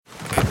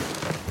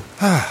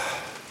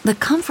The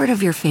comfort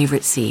of your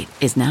favorite seat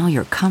is now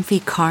your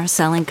comfy car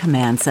selling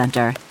command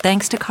center,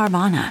 thanks to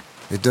Carvana.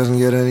 It doesn't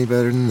get any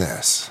better than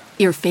this.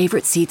 Your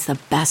favorite seat's the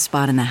best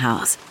spot in the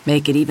house.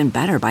 Make it even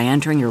better by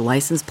entering your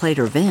license plate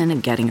or VIN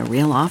and getting a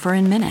real offer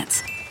in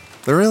minutes.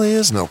 There really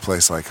is no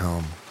place like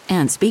home.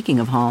 And speaking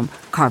of home,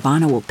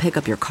 Carvana will pick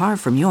up your car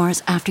from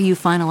yours after you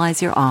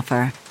finalize your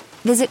offer.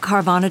 Visit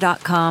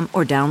Carvana.com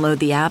or download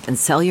the app and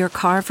sell your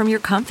car from your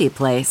comfy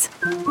place.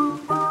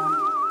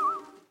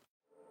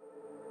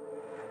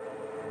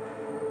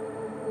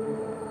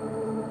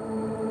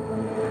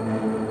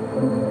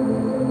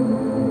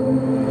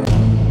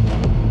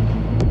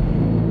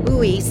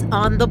 Buoys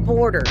on the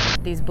border.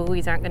 These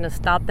buoys aren't going to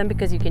stop them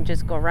because you can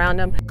just go around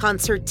them.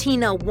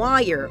 Concertina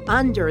wire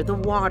under the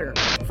water.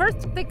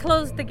 First, they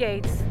closed the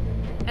gates,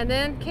 and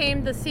then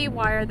came the sea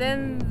wire.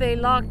 Then they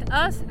locked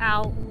us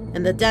out.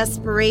 And the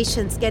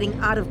desperation's getting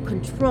out of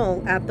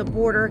control at the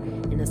border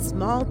in a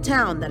small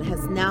town that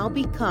has now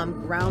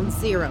become ground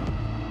zero,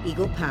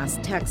 Eagle Pass,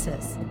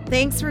 Texas.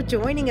 Thanks for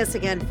joining us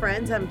again,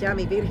 friends. I'm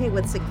Dami Virgen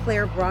with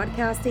Sinclair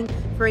Broadcasting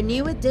for a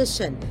new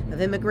edition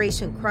of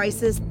Immigration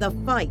Crisis, The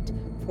Fight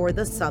for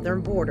the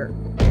Southern Border.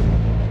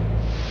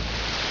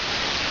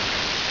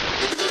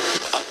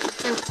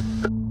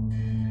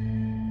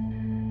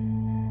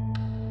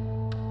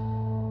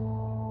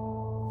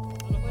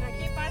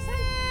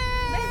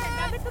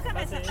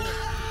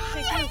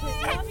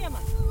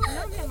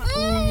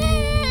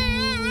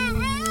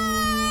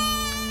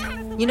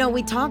 You know,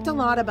 we talked a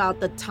lot about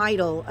the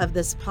title of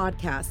this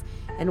podcast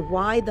and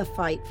why the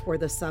fight for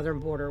the southern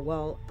border.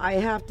 Well, I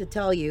have to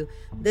tell you,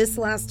 this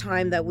last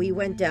time that we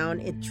went down,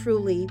 it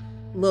truly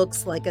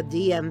looks like a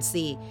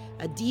DMZ,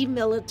 a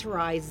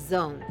demilitarized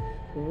zone.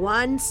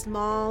 One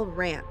small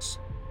ranch.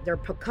 They're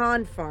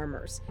pecan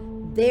farmers.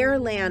 Their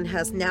land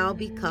has now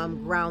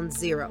become ground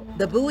zero.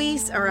 The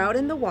buoys are out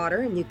in the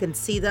water, and you can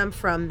see them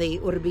from the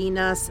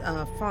Urbina's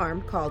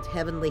farm called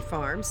Heavenly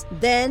Farms.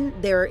 Then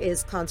there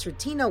is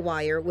concertina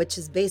wire, which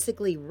is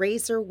basically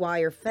razor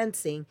wire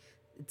fencing.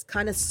 It's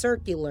kind of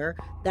circular,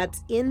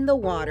 that's in the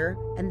water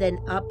and then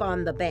up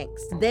on the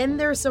banks. Then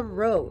there's a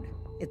road.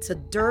 It's a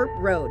dirt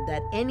road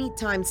that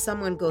anytime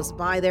someone goes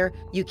by there,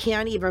 you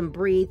can't even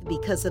breathe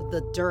because of the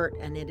dirt,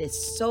 and it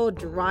is so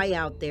dry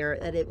out there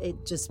that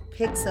it just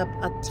picks up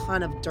a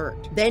ton of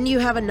dirt. Then you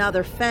have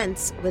another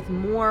fence with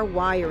more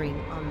wiring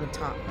on the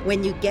top.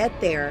 When you get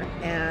there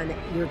and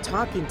you're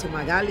talking to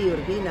Magali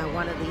Urbina,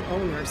 one of the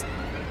owners,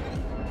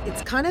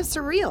 it's kind of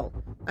surreal.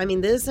 I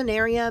mean, this is an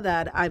area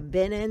that I've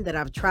been in, that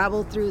I've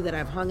traveled through, that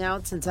I've hung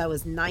out since I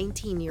was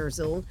 19 years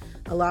old.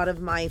 A lot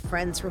of my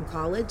friends from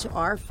college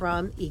are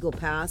from Eagle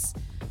Pass,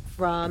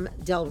 from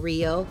Del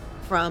Rio,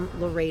 from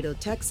Laredo,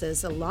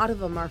 Texas. A lot of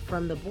them are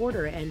from the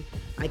border, and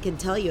I can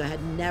tell you I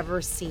had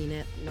never seen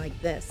it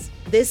like this.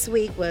 This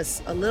week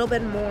was a little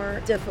bit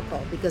more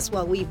difficult because,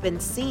 well, we've been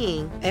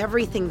seeing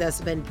everything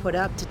that's been put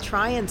up to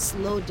try and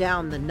slow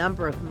down the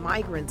number of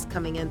migrants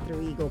coming in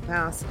through Eagle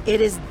Pass.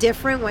 It is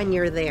different when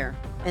you're there.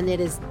 And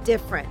it is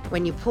different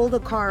when you pull the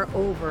car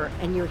over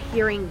and you're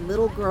hearing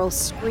little girls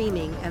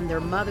screaming and their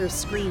mothers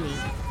screaming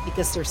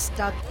because they're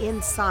stuck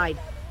inside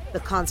the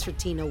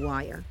concertina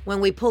wire.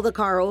 When we pull the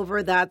car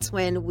over, that's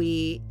when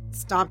we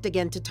stopped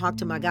again to talk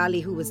to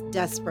Magali, who was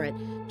desperate,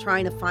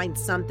 trying to find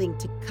something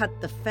to cut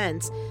the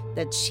fence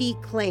that she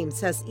claims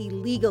has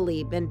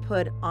illegally been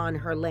put on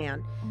her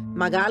land.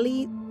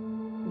 Magali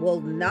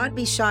will not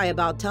be shy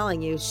about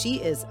telling you she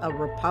is a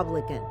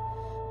Republican,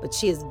 but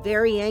she is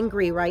very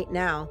angry right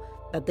now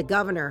that the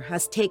governor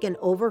has taken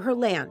over her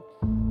land,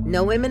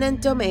 no eminent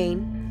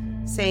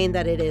domain, saying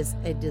that it is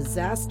a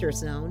disaster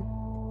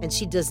zone, and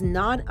she does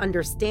not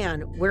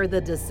understand where the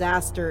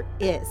disaster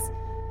is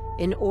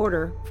in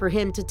order for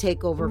him to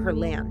take over her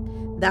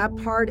land. That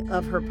part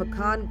of her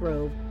pecan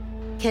grove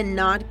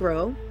cannot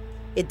grow.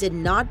 It did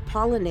not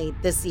pollinate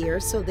this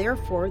year, so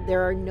therefore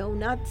there are no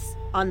nuts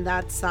on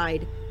that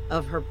side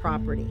of her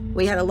property.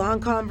 We had a long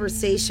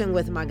conversation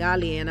with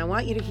Magali, and I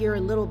want you to hear a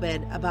little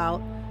bit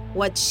about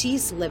what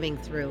she's living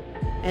through.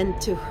 And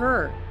to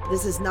her,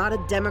 this is not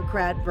a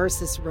Democrat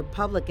versus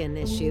Republican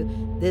issue.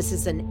 This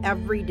is an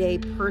everyday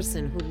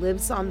person who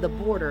lives on the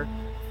border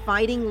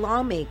fighting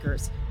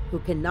lawmakers who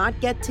cannot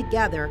get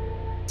together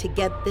to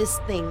get this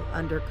thing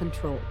under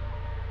control.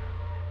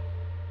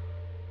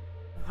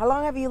 How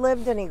long have you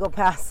lived in Eagle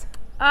Pass?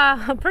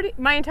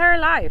 My entire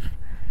life.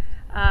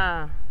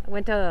 I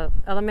went to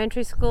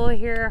elementary school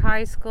here,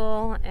 high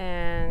school,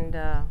 and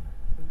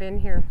been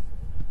here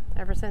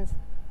ever since.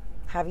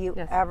 Have you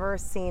ever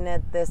seen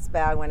it this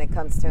bad when it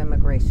comes to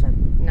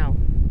immigration? No,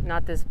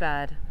 not this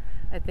bad.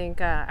 I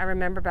think I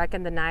remember back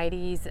in the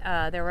 90s,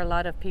 there were a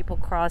lot of people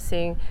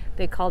crossing.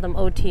 They called them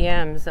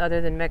OTMs, other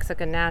than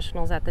Mexican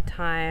nationals at the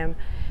time.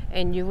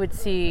 And you would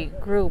see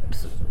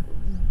groups,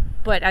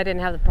 but I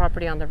didn't have the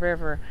property on the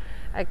river.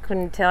 I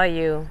couldn't tell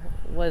you,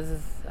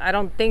 I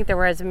don't think there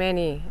were as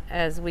many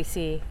as we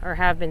see or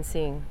have been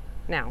seeing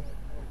now.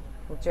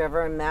 Did you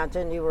ever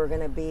imagine you were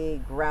going to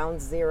be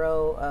ground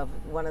zero of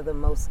one of the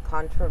most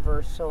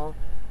controversial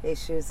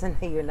issues in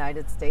the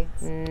United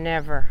States?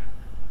 Never.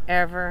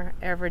 ever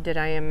did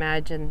I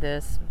imagine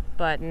this.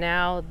 But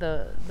now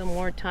the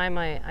more time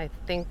I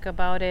think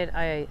about it,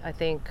 I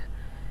think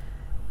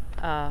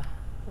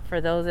for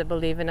those that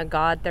believe in a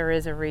God, there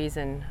is a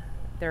reason.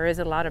 There is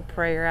a lot of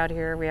prayer out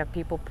here. We have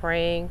people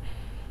praying,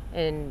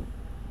 and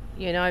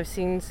I've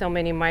seen so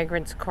many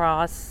migrants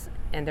cross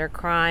and they're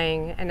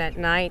crying, and at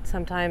night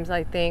sometimes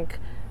I think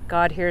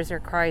God hears their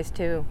cries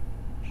too.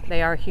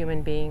 They are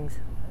human beings.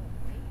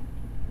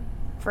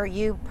 For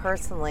you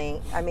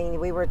personally, I mean,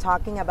 we were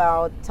talking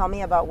about, tell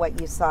me about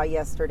what you saw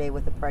yesterday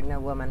with the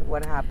pregnant woman.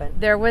 What happened?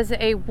 There was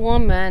a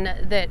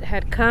woman that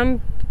had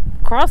come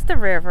across the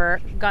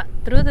river, got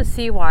through the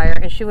sea wire,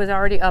 and she was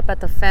already up at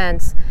the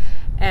fence,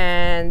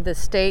 and the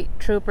state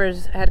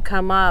troopers had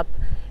come up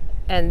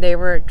and they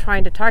were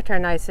trying to talk to her,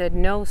 and I said,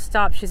 no,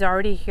 stop, she's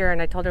already here. And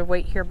I told her,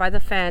 wait here by the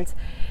fence.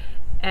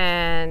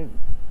 And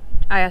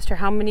I asked her,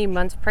 how many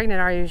months pregnant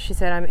are you? She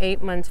said, I'm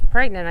 8 months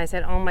pregnant. I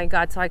said, oh my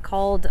God. So I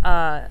called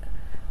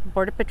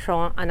Border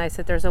Patrol, and I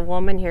said, there's a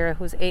woman here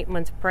who's 8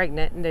 months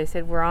pregnant, and they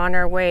said, we're on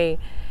our way.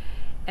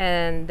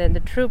 And then the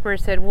trooper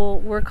said, well,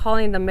 we're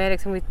calling the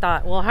medics. And we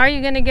thought, well, how are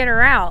you going to get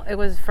her out? It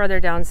was further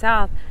down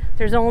south.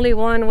 There's only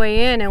one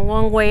way in and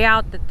one way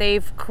out that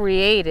they've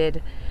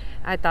created.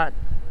 I thought,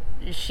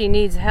 she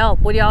needs help.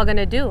 What are y'all going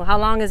to do? How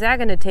long is that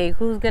going to take?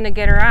 Who's going to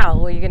get her out?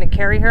 Well, you're going to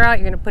carry her out?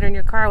 You're going to put her in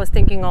your car? I was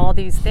thinking all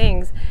these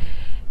things.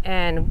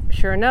 And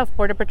sure enough,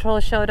 Border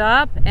Patrol showed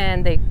up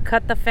and they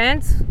cut the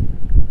fence.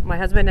 My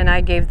husband and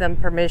I gave them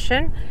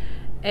permission.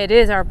 It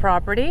is our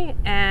property,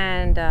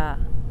 and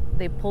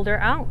they pulled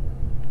her out.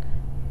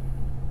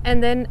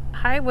 And then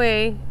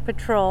Highway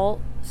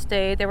Patrol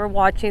stayed. They were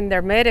watching.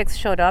 Their medics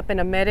showed up, and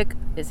a medic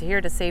is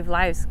here to save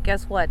lives.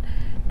 Guess what?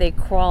 They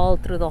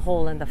crawled through the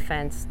hole in the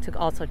fence to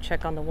also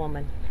check on the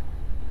woman.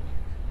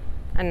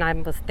 And I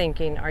was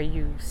thinking, are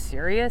you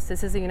serious?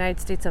 This is the United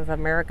States of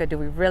America. Do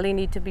we really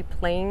need to be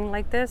playing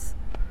like this?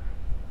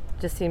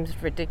 Just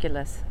seems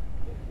ridiculous.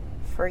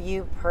 For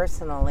you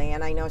personally,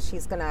 and I know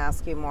she's going to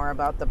ask you more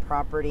about the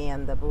property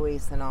and the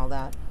buoys and all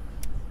that,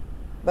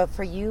 but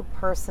for you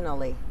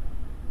personally,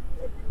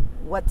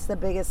 what's the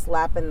biggest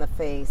slap in the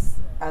face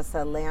as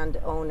a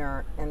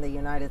landowner in the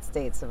United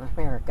States of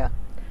America?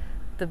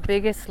 The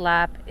biggest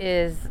slap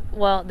is,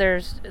 well,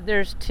 there's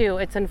two.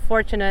 It's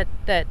unfortunate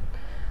that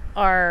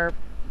our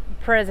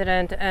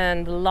president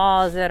and the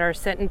laws that are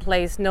set in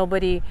place,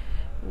 nobody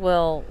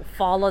will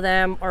follow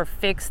them or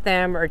fix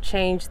them or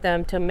change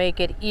them to make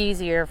it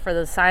easier for the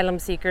asylum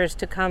seekers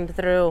to come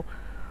through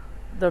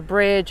the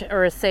bridge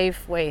or a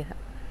safe way.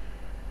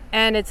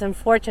 And it's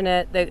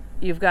unfortunate that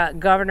you've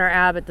got Governor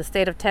Abbott, the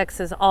state of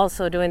Texas,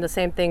 also doing the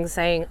same thing,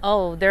 saying,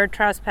 oh, they're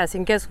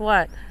trespassing. Guess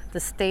what? The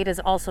state is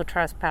also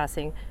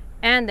trespassing,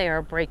 and they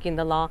are breaking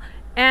the law,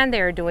 and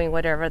they are doing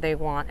whatever they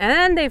want.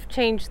 And they've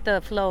changed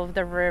the flow of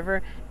the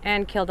river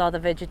and killed all the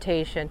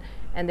vegetation.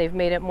 And they've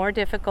made it more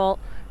difficult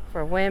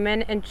for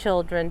women and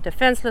children,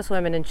 defenseless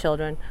women and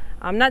children.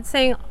 I'm not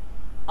saying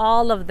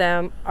all of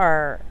them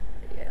are,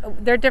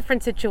 they're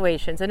different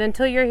situations. And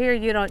until you're here,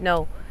 you don't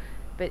know.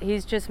 But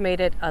he's just made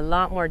it a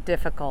lot more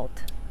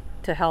difficult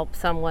to help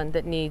someone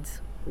that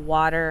needs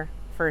water,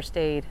 first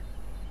aid.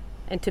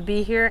 And to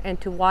be here and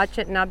to watch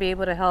it and not be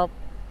able to help,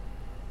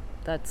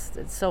 it's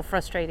so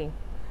frustrating.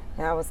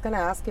 Yeah, I was going to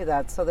ask you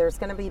that. So there's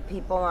going to be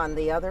people on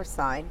the other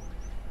side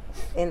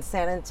in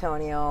San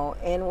Antonio,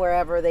 in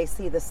wherever they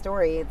see the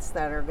stories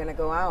that are going to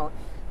go out,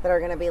 that are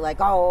going to be like,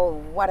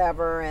 oh,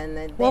 whatever, and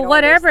they well, don't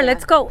whatever, understand.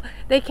 let's go.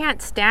 They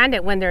can't stand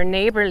it when their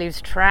neighbor leaves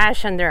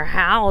trash in their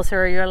house,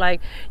 or you're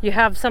like, you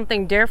have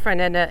something different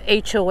in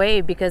a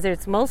HOA, because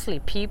it's mostly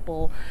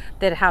people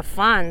that have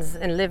funds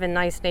and live in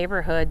nice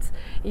neighborhoods.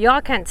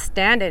 Y'all can't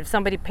stand it if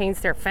somebody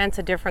paints their fence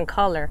a different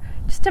color.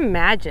 Just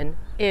imagine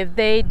if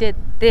they did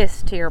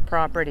this to your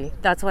property.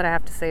 That's what I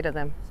have to say to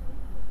them.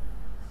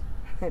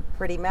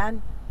 Pretty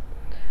mad?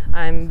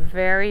 I'm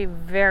very,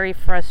 very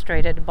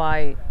frustrated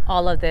by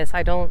all of this.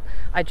 I don't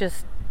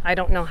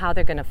know how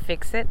they're going to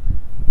fix it.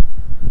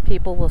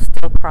 People will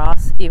still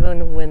cross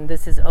even when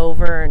this is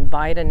over and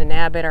Biden and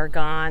Abbott are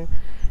gone.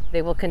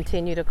 They will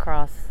continue to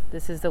cross.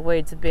 This is the way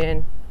it's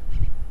been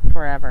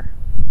forever.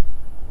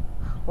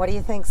 What do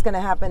you think is going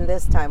to happen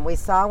this time? We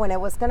saw when it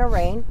was going to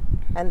rain,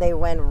 and they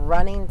went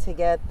running to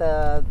get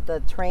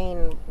the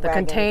train wagons,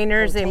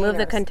 containers. They moved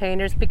the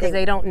containers because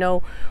they don't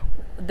know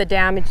the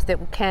damage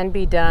that can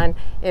be done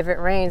if it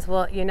rains.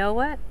 Well, you know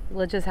what?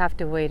 We'll just have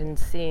to wait and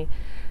see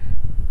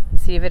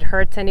if it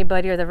hurts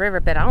anybody or the river,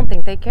 but I don't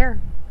think they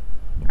care.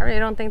 I really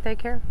don't think they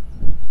care.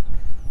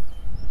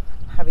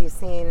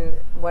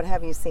 What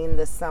have you seen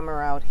this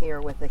summer out here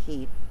with the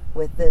heat,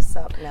 with this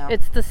up now?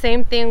 It's the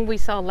same thing we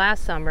saw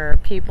last summer.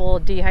 People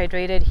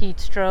dehydrated, heat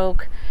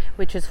stroke,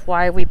 which is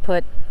why we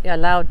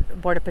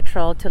allowed Border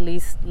Patrol to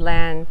lease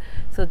land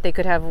so that they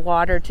could have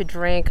water to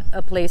drink,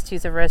 a place to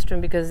use a restroom,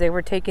 because they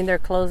were taking their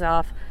clothes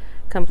off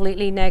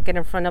completely naked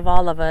in front of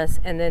all of us.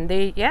 And then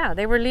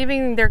they were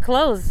leaving their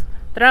clothes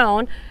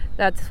thrown.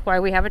 That's why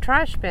we have a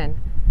trash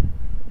bin.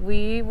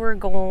 We were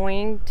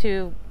going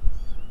to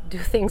do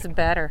things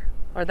better,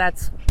 or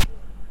that's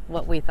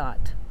what we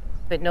thought.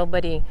 But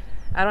nobody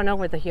I don't know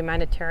where the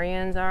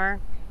humanitarians are,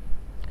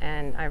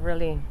 and I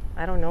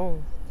don't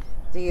know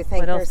Do you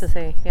think what else to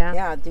say. Yeah.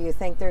 Yeah. Do you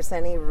think there's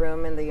any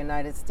room in the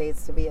United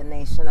States to be a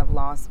nation of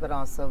laws, but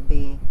also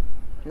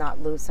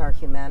not lose our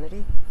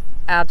humanity?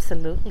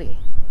 Absolutely.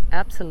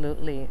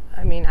 Absolutely.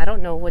 I mean, I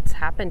don't know what's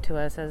happened to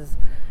us as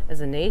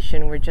a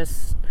nation.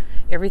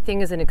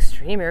 Everything is an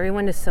extreme.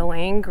 Everyone is so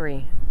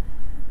angry.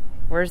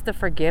 Where's the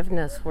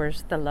forgiveness?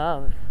 Where's the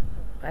love?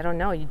 I don't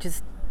know.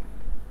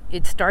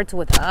 It starts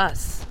with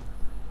us.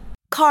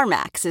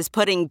 CarMax is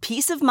putting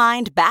peace of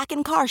mind back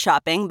in car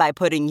shopping by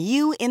putting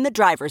you in the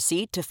driver's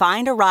seat to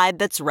find a ride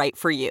that's right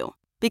for you.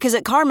 Because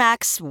at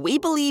CarMax, we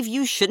believe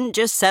you shouldn't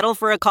just settle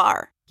for a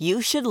car.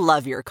 You should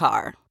love your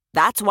car.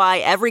 That's why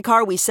every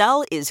car we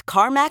sell is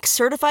CarMax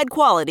certified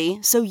quality,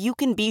 so you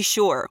can be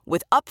sure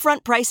with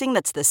upfront pricing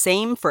that's the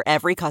same for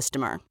every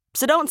customer.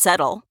 So don't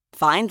settle.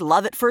 Find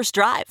love at first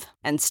drive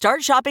and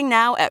start shopping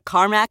now at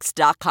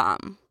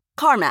CarMax.com.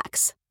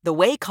 CarMax, the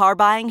way car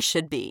buying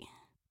should be.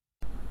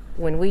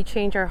 When we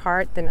change our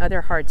heart, then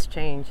other hearts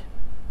change.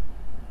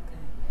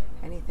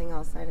 Okay. Anything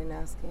else I didn't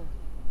ask you?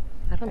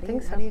 I don't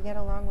think so. How do you get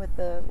along with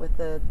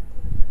the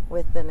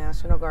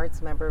National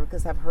Guards member?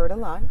 Because I've heard a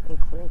lot,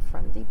 including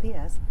from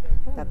DPS,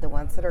 that the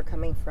ones that are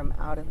coming from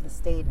out of the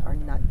state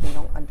they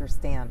don't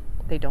understand.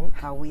 They don't.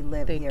 How we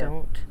live here. They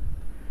don't.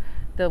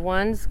 The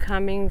ones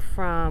coming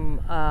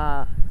from,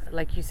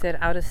 like you said,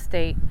 out of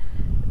state,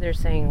 they're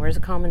saying, where's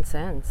the common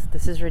sense?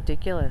 This is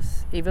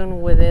ridiculous.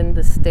 Even within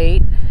the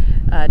state,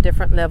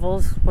 different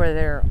levels where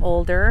they're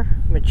older,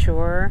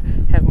 mature,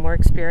 have more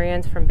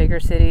experience from bigger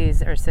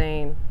cities are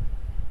saying,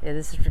 yeah,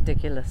 this is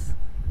ridiculous.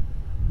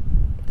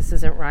 This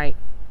isn't right.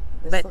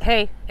 But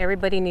hey,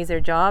 everybody needs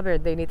their job, or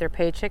they need their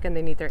paycheck, and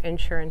they need their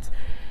insurance.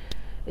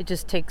 It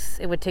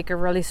would take a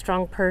really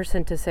strong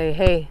person to say,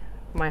 hey,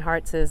 my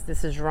heart says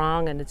this is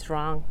wrong and it's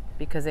wrong,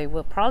 because they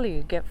will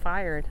probably get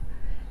fired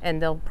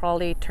and they'll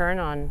probably turn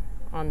on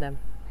them.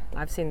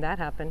 I've seen that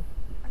happen.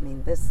 I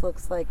mean, this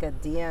looks like a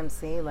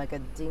DMZ, like a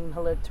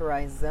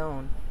demilitarized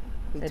zone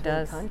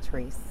between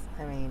countries.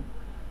 I mean,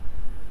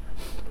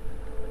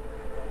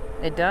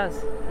 it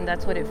does, and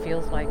that's what it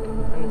feels like,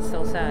 and it's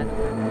so sad.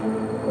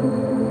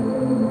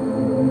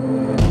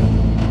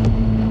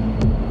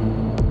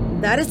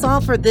 That is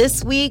all for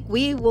this week.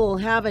 We will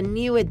have a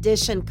new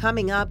edition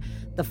coming up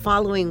the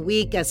following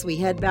week as we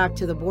head back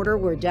to the border.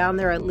 We're down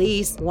there at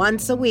least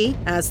once a week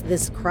as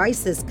this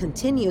crisis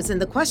continues.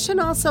 And the question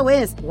also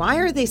is, why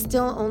are they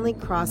still only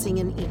crossing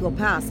in Eagle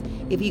Pass?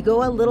 If you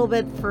go a little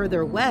bit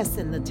further west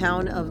in the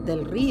town of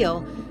Del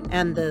Rio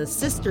and the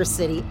sister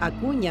city,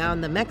 Acuña,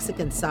 on the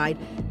Mexican side,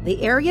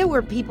 the area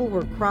where people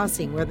were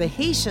crossing, where the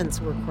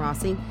Haitians were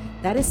crossing,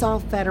 that is all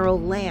federal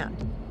land.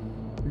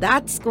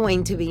 That's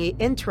going to be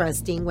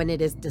interesting when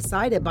it is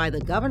decided by the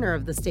governor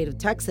of the state of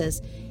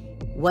Texas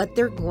what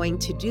they're going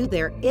to do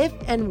there if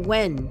and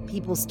when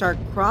people start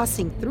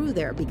crossing through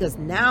there, because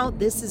now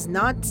this is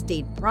not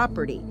state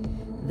property.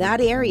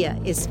 That area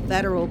is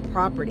federal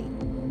property.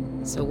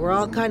 So we're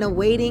all kind of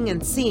waiting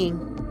and seeing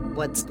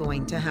what's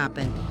going to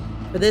happen.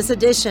 For this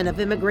edition of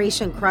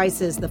Immigration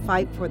Crisis, the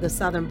Fight for the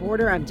Southern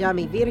Border, I'm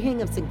Jami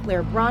Virgen of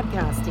Sinclair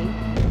Broadcasting.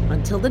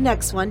 Until the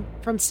next one,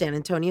 from San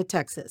Antonio,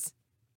 Texas.